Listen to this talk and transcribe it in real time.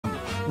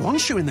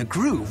Once you're in the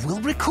groove,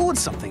 we'll record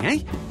something, eh?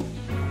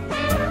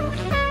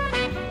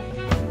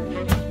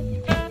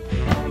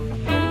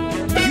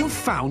 You've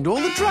found all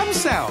the drum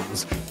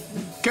sounds.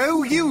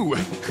 Go you,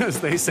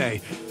 as they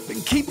say.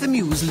 Keep the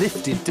muse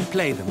lifted to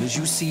play them as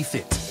you see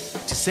fit.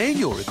 To say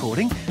you're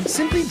recording,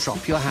 simply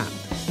drop your hand.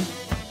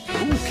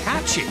 Ooh,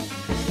 catchy.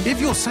 If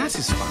you're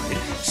satisfied,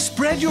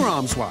 spread your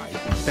arms wide,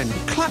 then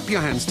clap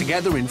your hands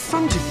together in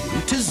front of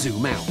you to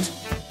zoom out.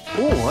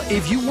 Or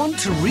if you want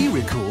to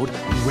re-record,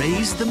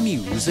 raise the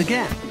muse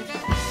again.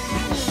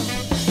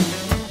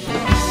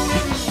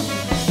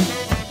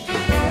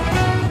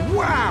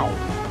 Wow!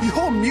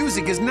 Your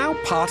music is now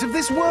part of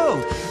this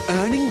world,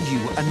 earning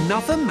you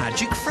another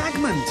magic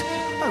fragment.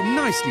 Oh,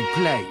 nicely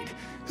played.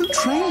 Who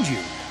trained you?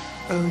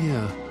 Oh,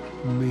 yeah,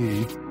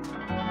 me.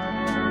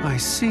 I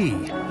see.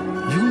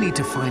 You need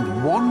to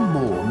find one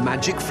more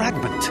magic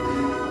fragment.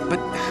 But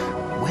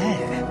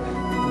where?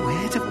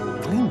 Where to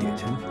find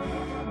it?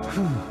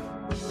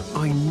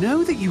 I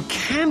know that you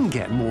can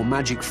get more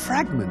magic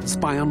fragments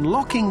by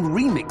unlocking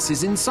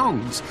remixes in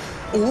songs,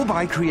 or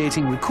by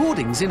creating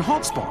recordings in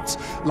hotspots,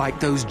 like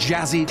those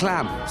jazzy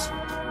Clams.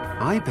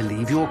 I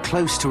believe you're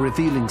close to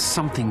revealing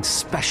something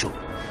special.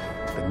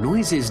 The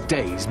noise's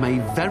days may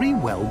very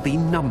well be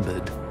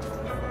numbered.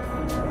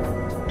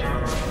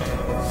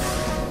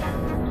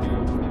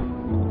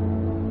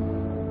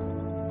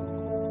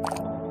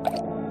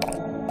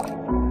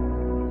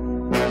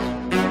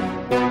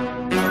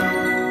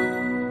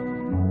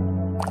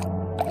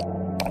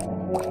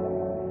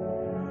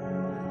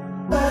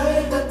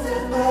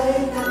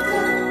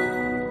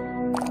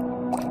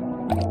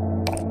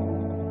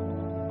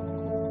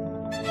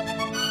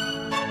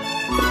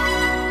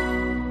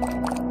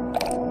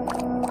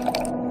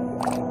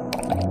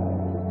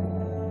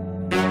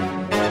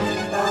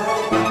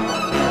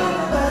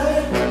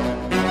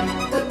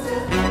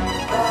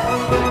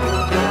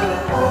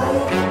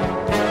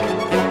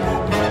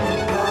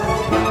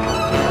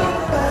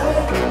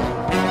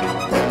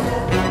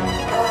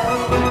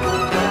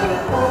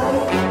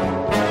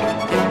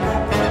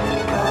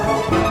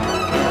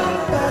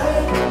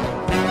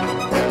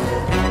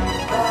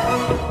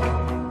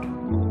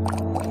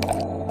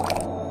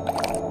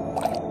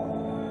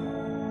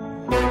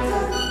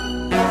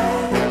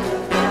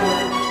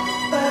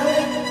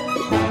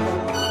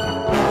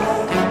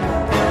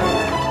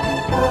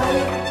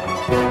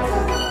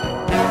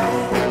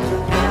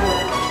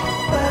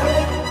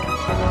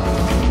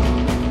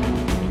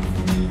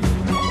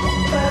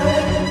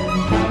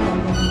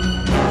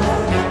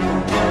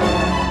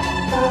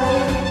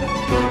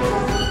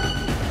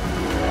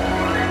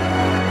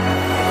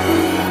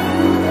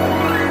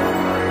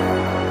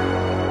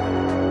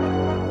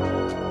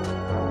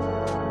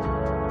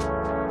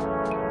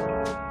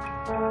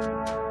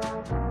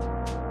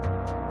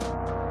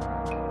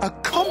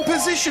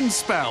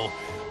 Spell.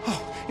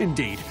 Oh,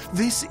 indeed,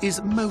 this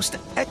is most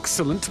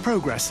excellent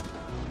progress.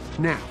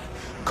 Now,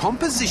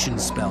 composition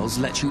spells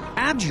let you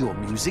add your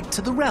music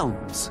to the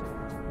realms.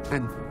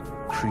 And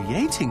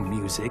creating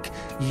music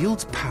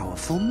yields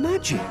powerful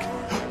magic.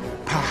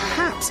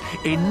 Perhaps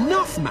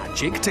enough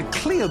magic to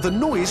clear the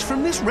noise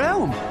from this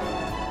realm.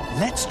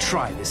 Let's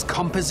try this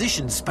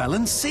composition spell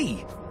and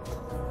see.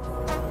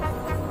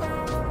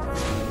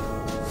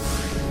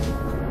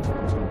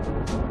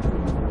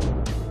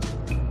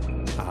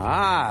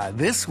 Ah,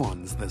 this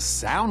one's the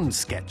Sound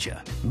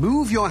Sketcher.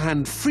 Move your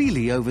hand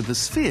freely over the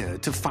sphere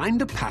to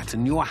find a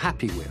pattern you're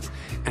happy with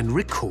and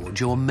record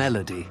your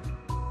melody.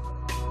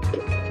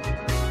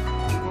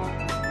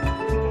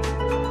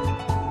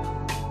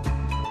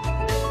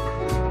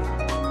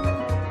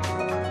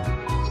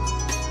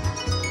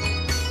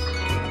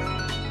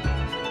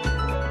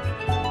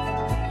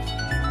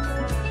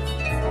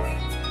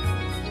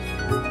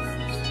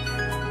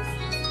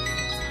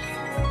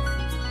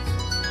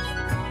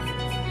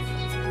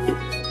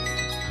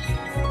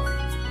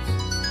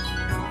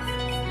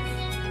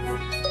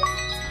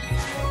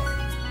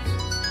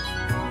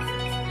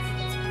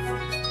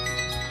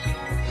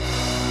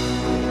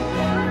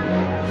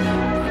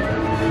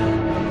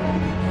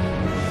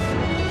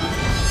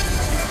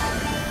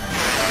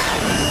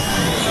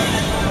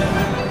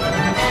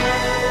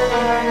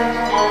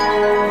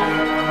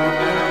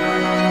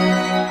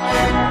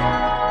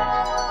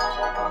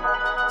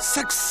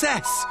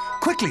 Success!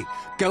 Quickly,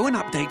 go and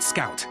update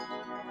Scout.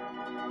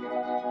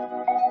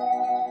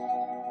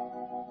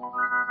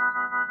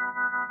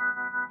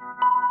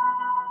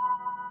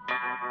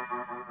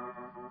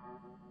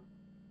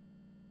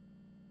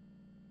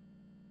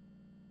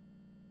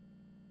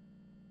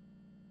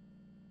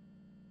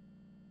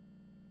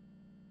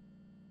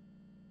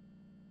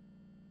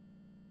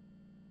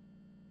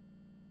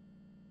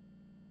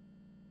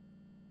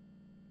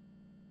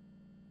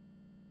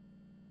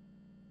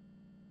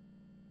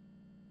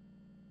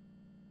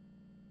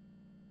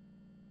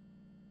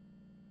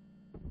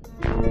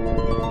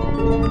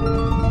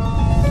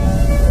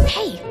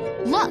 Hey,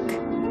 look!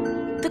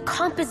 The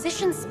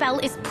composition spell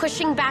is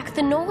pushing back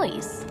the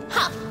noise.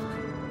 Huh!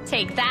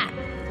 Take that.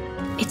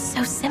 It's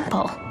so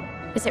simple.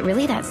 Is it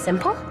really that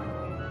simple?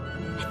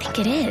 I think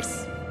it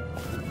is.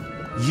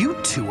 You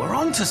two are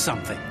onto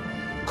something.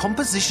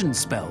 Composition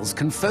spells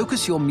can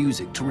focus your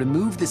music to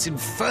remove this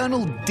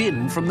infernal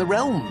din from the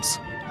realms.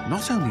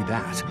 Not only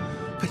that,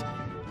 but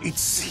it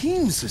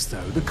seems as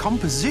though the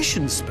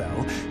composition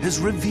spell has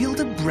revealed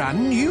a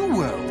brand new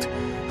world.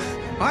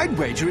 I'd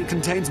wager it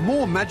contains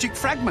more magic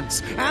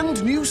fragments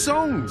and new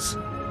songs.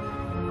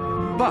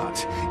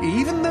 But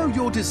even though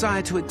your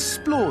desire to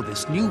explore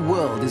this new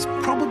world is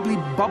probably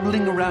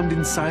bubbling around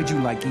inside you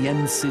like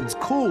Yensid's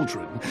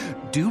cauldron,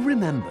 do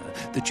remember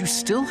that you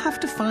still have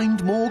to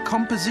find more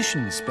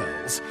composition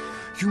spells.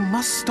 You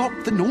must stop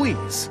the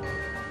noise.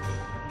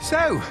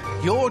 So,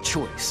 your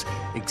choice.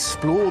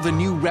 Explore the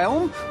new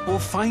realm or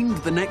find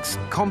the next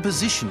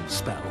composition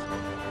spell.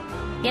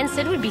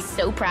 Yensid would be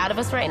so proud of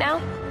us right now.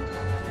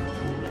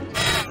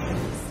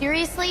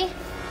 Seriously?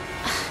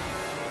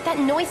 That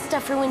noise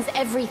stuff ruins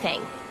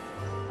everything.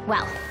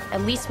 Well,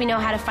 at least we know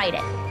how to fight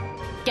it.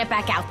 Get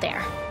back out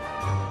there.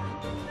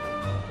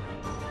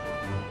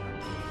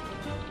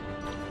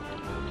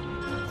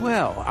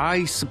 Well,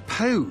 I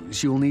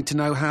suppose you'll need to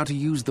know how to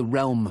use the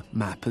realm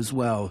map as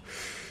well.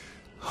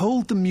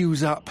 Hold the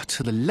muse up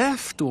to the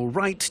left or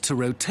right to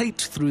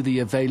rotate through the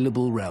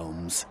available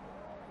realms.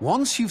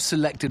 Once you've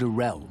selected a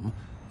realm,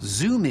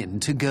 zoom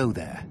in to go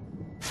there.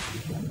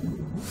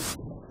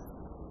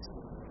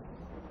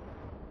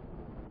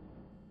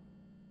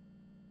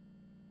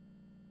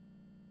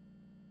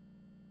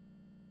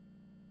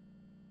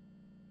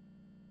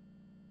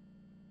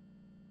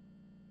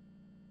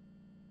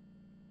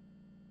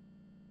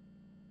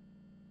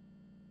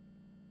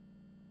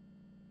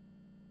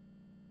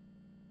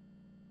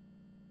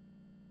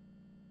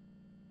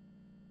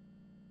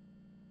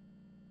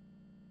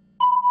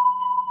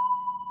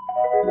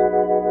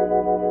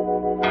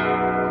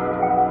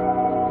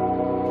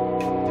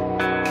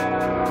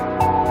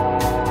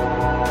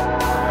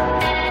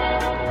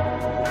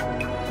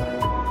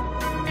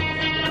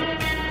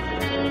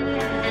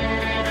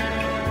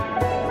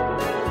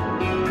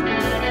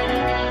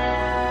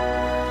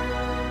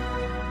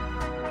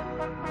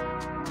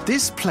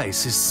 This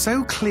place is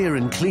so clear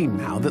and clean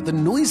now that the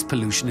noise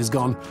pollution is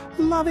gone.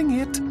 Loving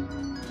it.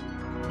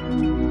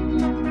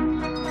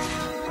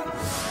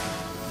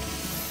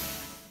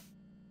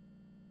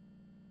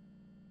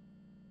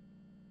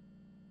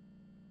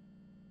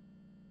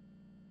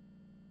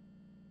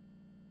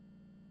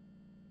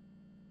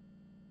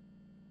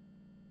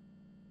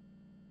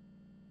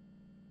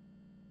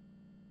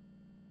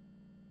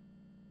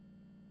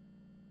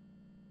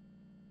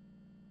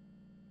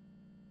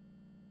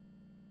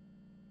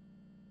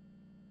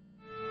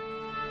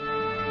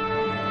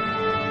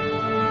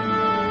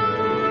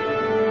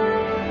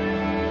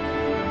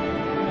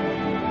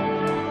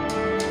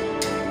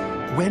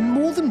 When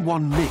more than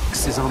one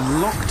mix is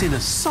unlocked in a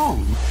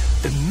song,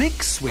 the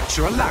mix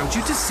switcher allowed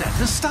you to set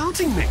the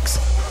starting mix.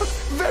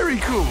 Very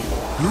cool.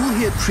 You'll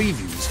hear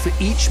previews for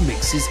each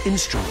mix's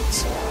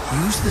instruments.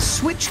 Use the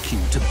switch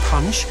cue to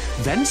punch,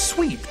 then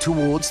sweep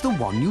towards the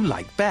one you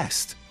like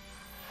best.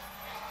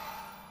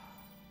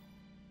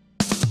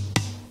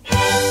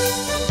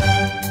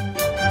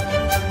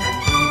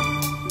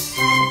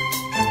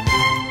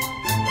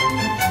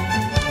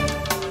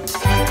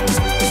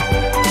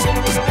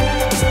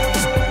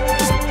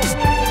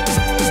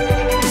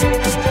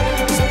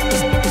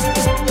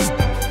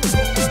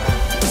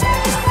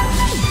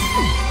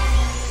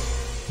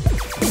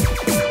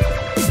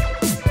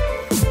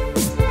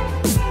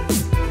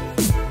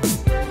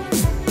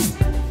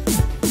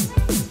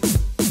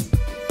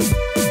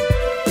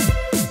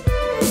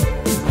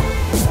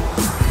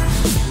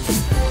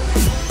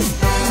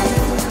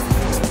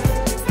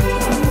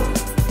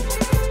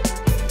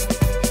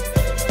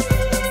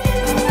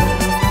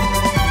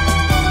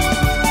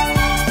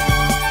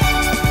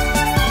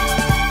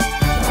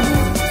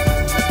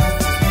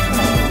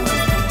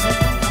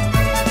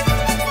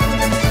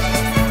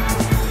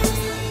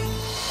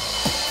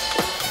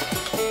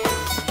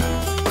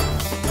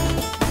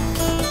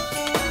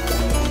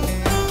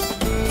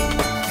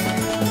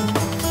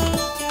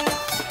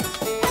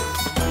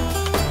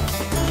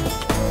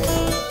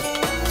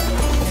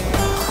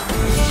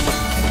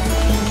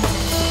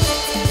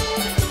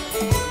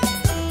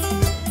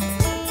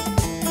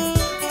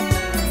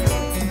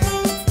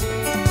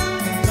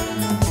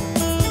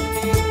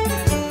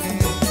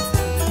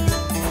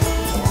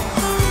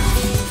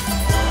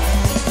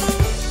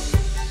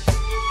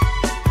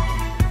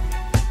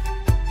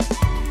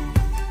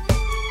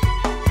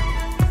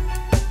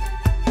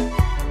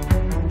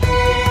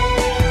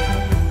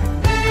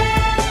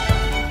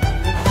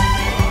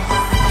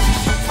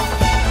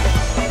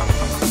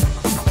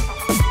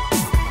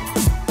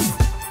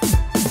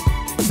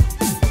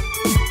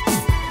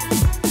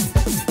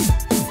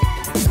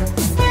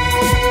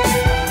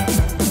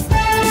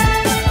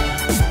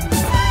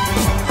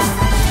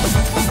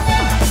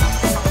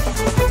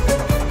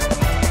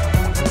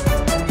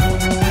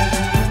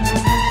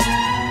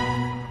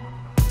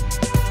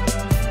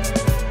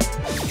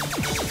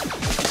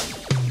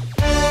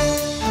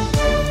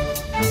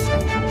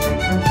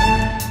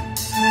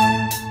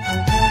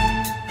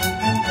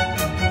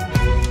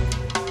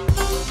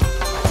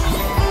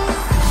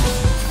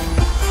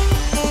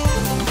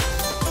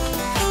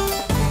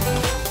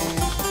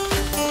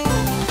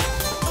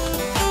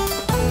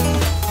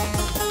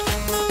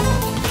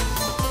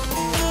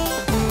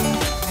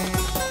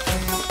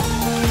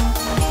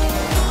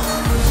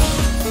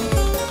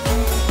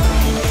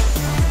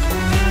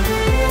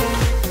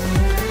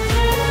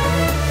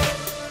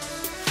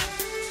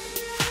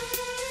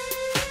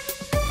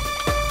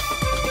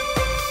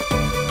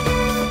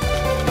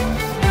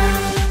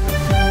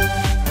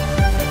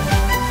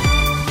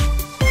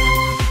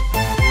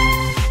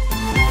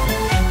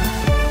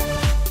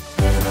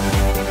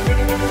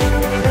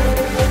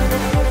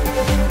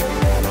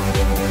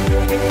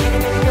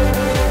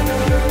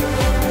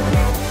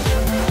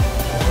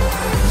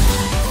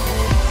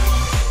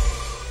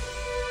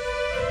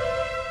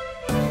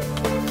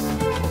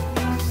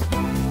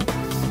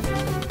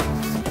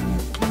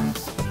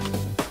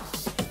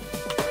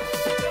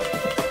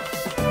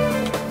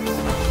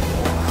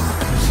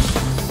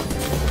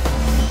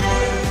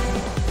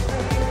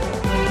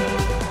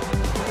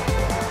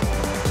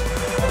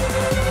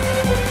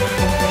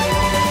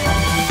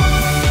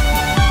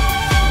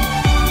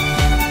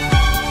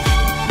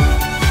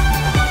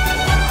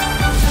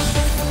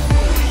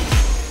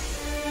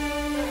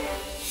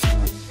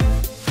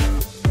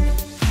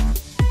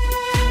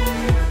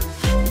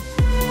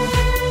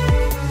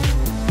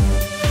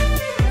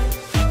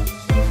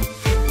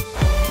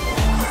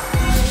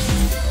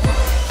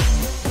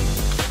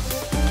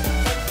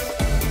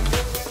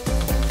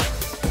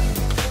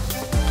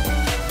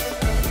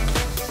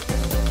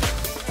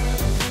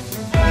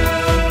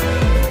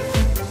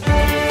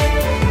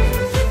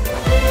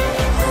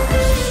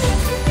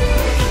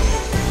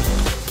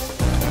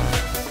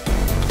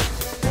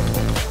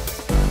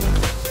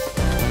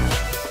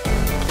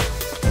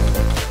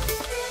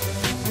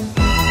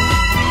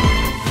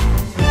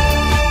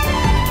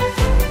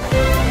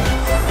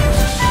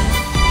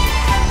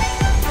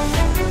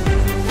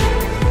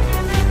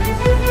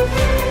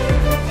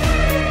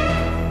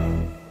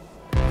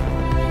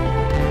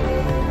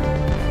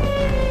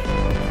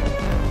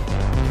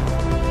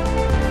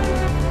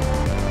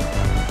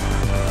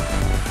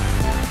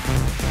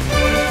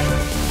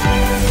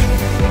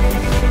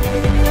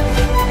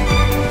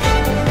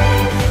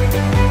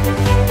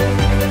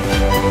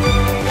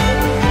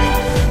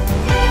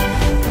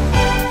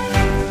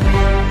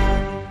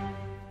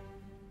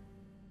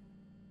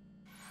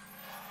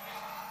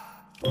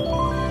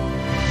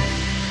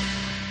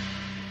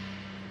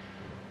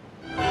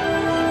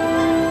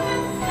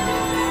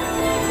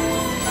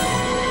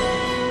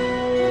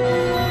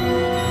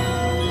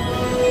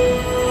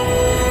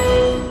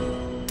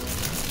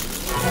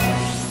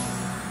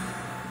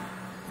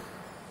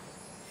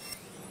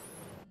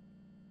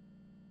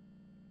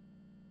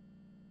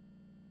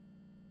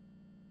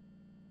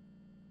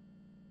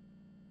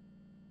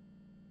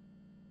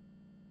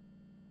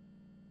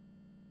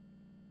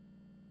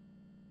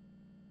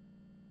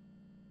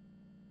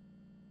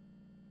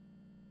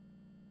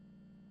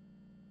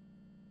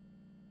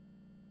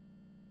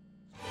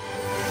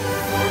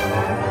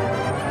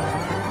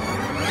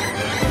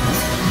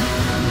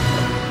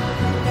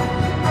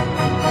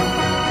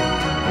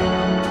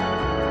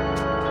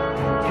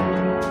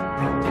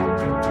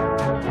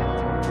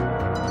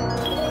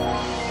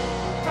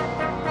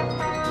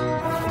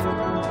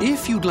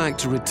 If you'd like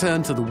to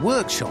return to the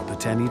workshop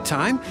at any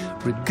time,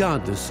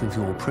 regardless of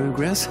your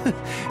progress,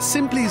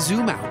 simply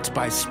zoom out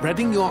by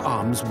spreading your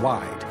arms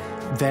wide,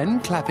 then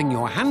clapping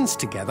your hands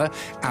together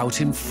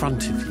out in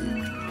front of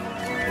you.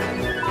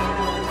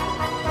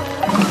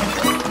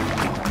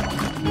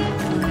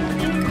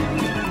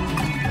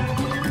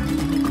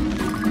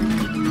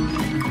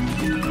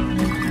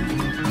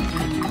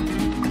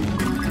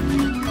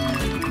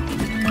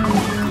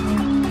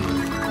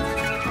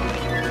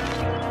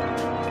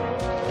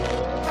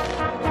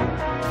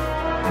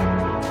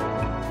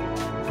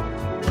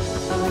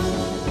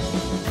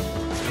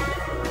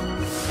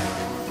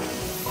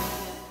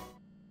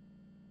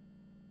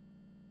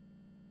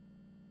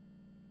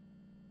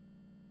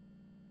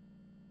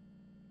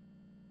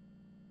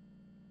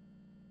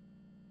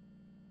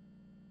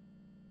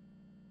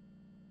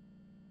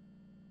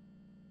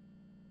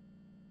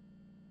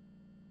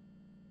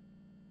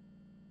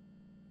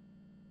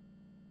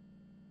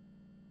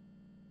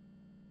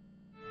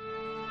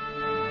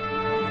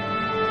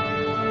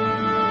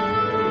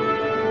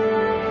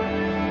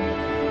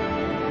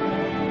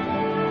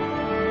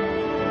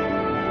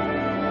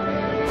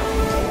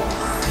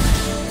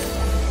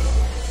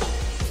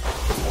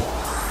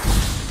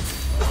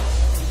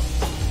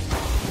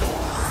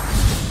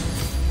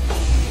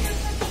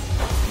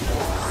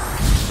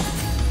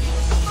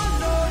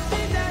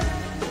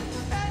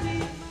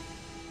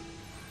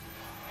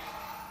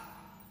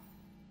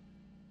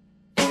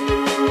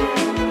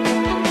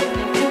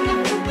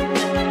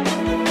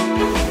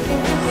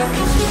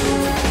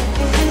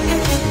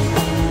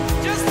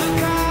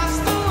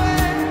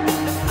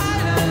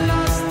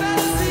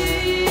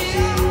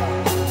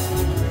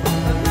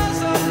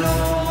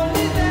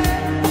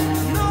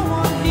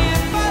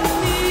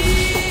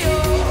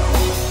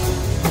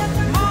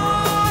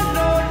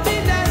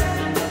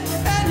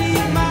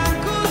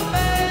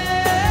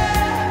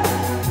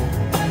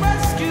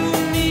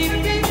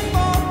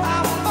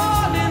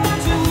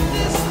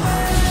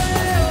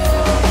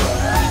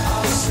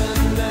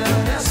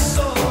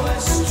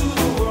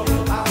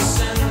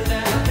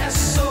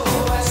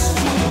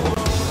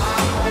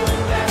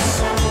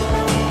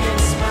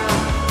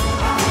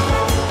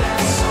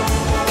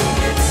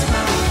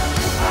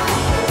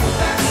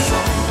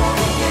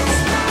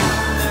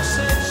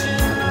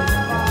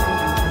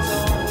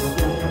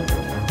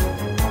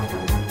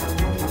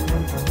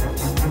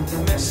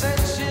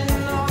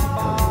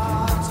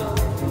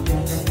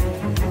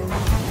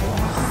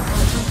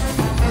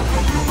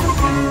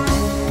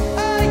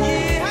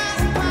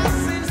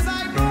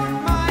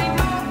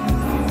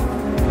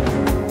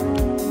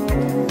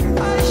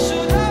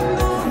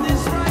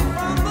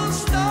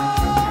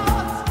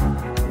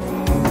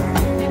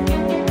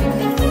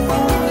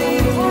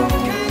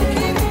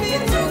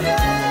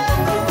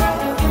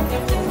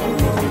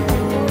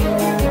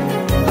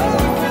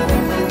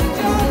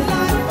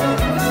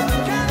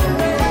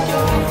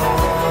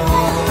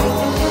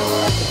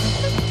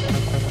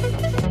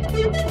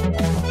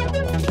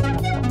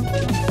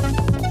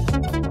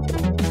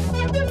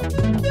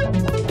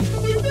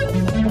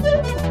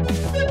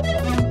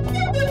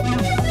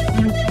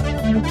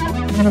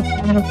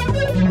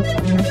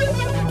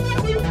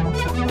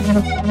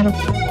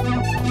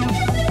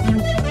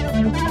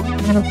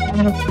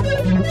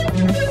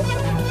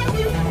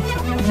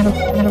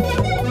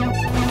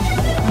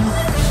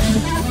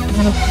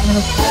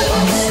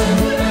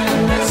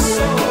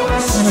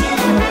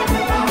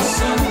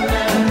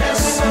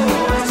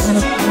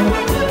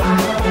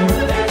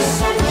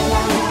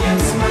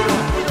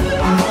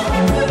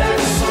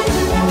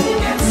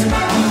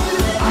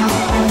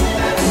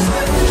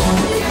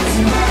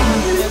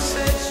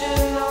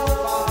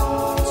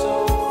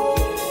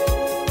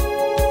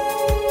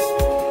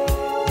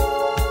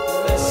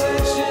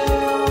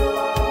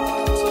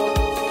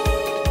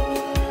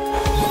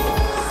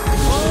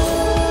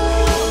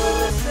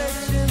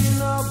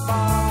 Section of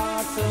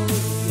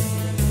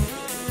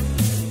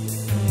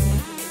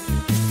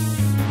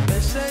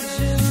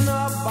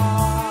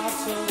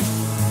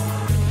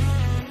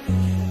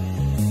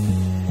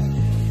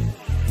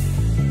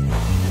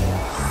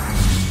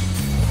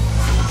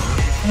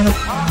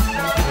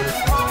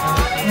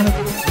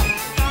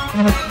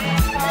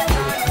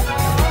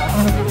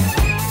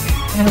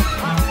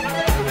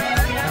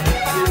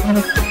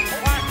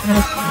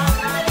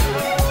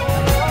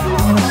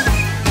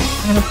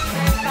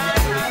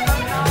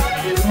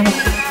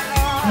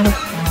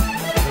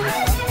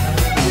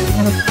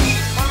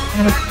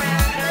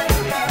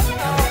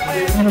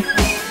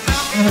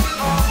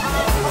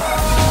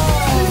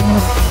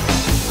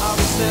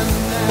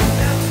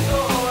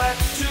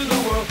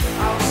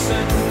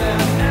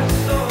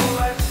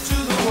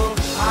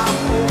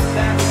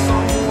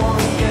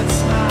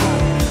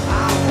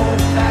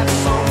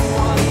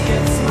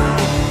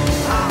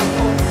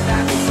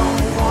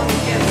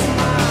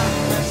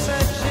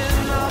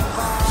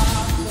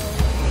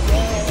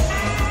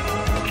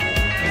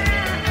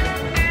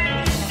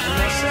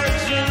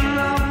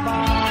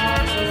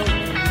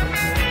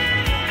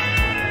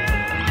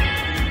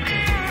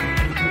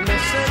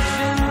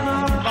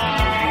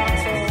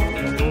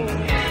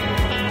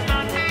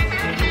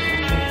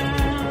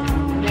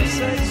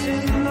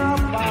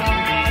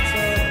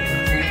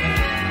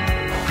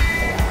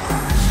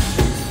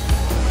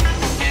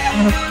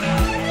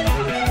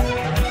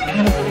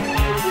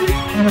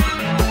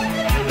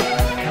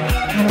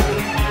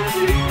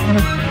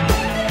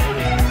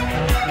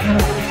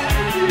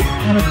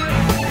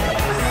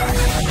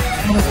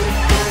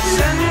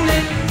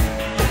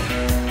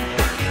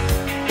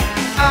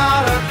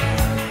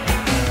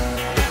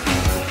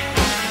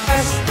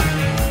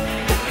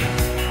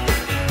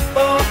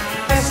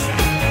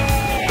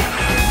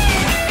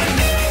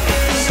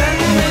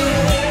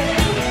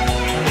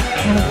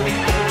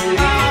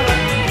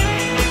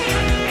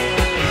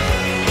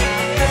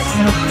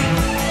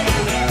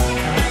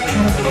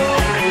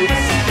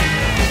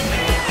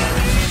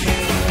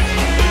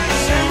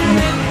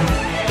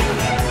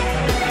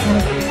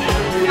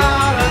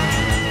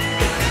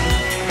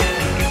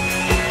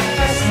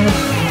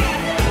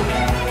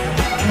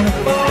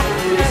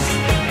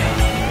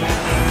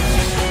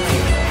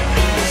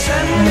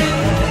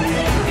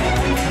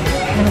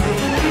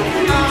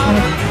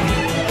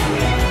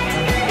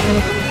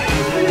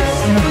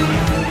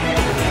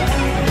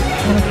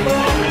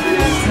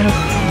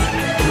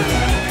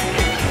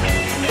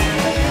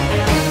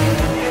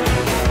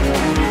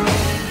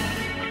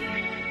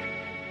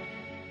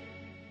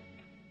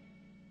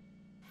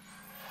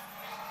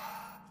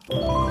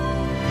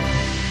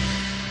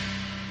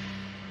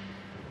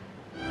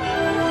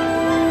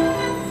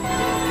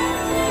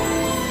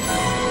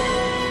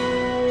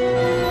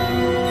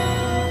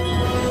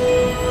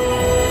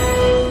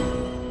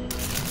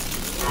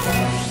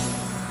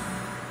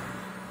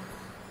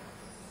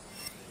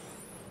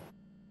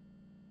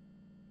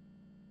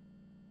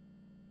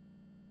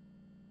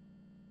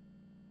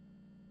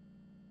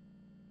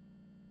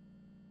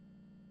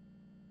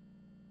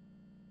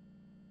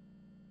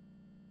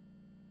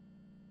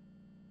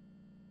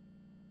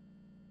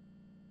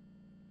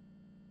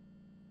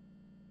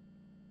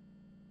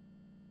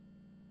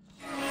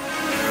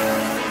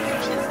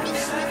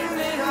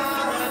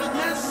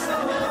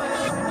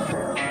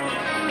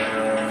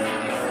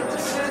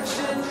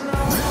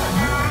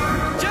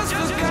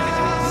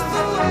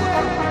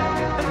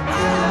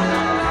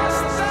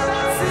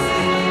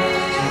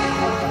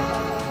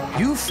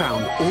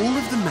Found all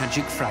of the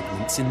magic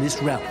fragments in this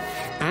realm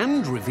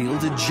and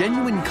revealed a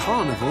genuine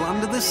carnival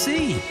under the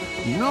sea.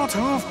 Not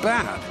half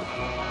bad.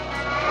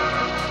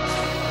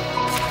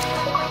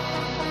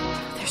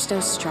 There's no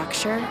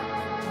structure,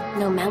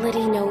 no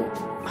melody, no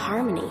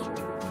harmony.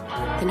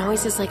 The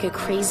noise is like a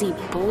crazy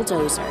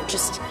bulldozer,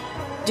 just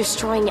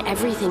destroying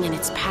everything in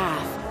its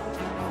path.